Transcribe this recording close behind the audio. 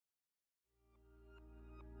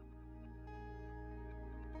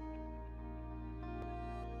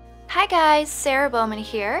Hi guys, Sarah Bowman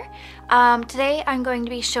here. Today I'm going to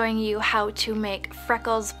be showing you how to make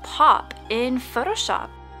Freckles pop in Photoshop.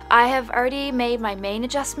 I have already made my main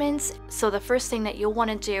adjustments, so the first thing that you'll want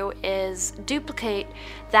to do is duplicate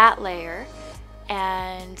that layer,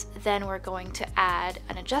 and then we're going to add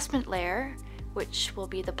an adjustment layer, which will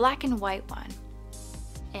be the black and white one.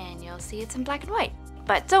 And you'll see it's in black and white,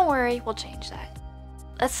 but don't worry, we'll change that.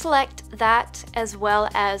 Let's select that as well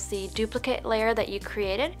as the duplicate layer that you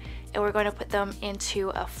created, and we're going to put them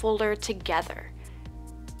into a folder together.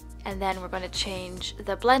 And then we're going to change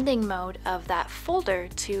the blending mode of that folder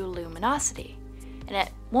to luminosity. And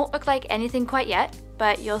it won't look like anything quite yet,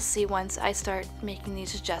 but you'll see once I start making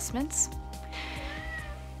these adjustments.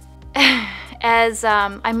 As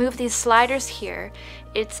I move these sliders here,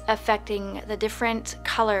 it's affecting the different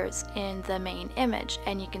colors in the main image.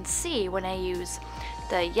 And you can see when I use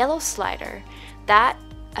the yellow slider, that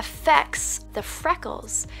affects the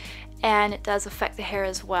freckles, and it does affect the hair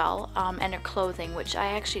as well, and her clothing, which I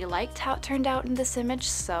actually liked how it turned out in this image,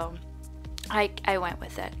 so I went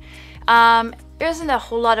with it. There isn't a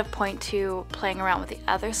whole lot of point to playing around with the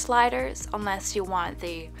other sliders unless you want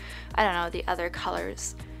the, I don't know, the other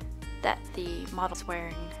colors that the model's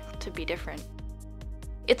wearing to be different.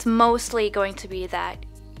 It's mostly going to be that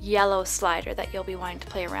yellow slider that you'll be wanting to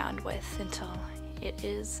play around with until it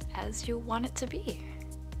is as you want it to be.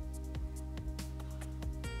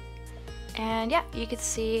 And yeah, you can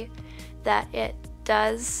see that it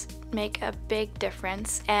does make a big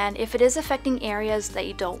difference, and if it is affecting areas that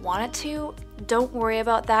you don't want it to, don't worry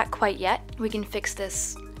about that quite yet. We can fix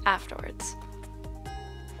this afterwards.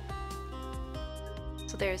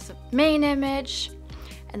 So there's the main image,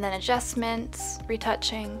 and then adjustments,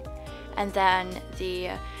 retouching, and then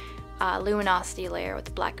the luminosity layer with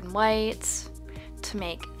the black and white to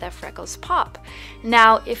make the freckles pop.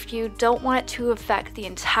 Now, if you don't want it to affect the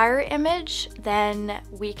entire image, then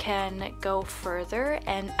we can go further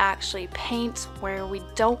and actually paint where we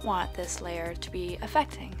don't want this layer to be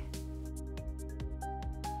affecting.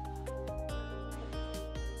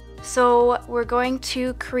 So we're going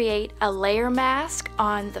to create a layer mask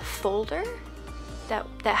on the folder that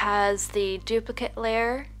has the duplicate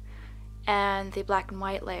layer and the black and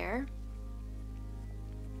white layer.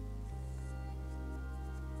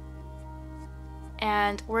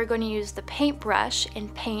 And we're going to use the paintbrush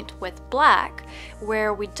and paint with black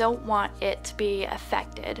where we don't want it to be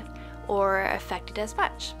affected or affected as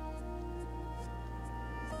much.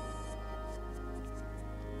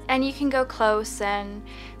 And you can go close and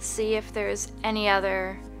see if there's any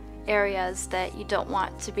other areas that you don't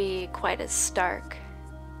want to be quite as stark.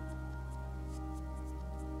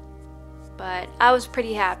 But I was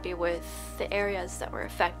pretty happy with the areas that were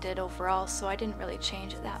affected overall, so I didn't really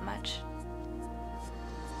change it that much.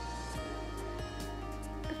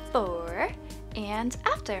 Before and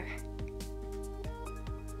after.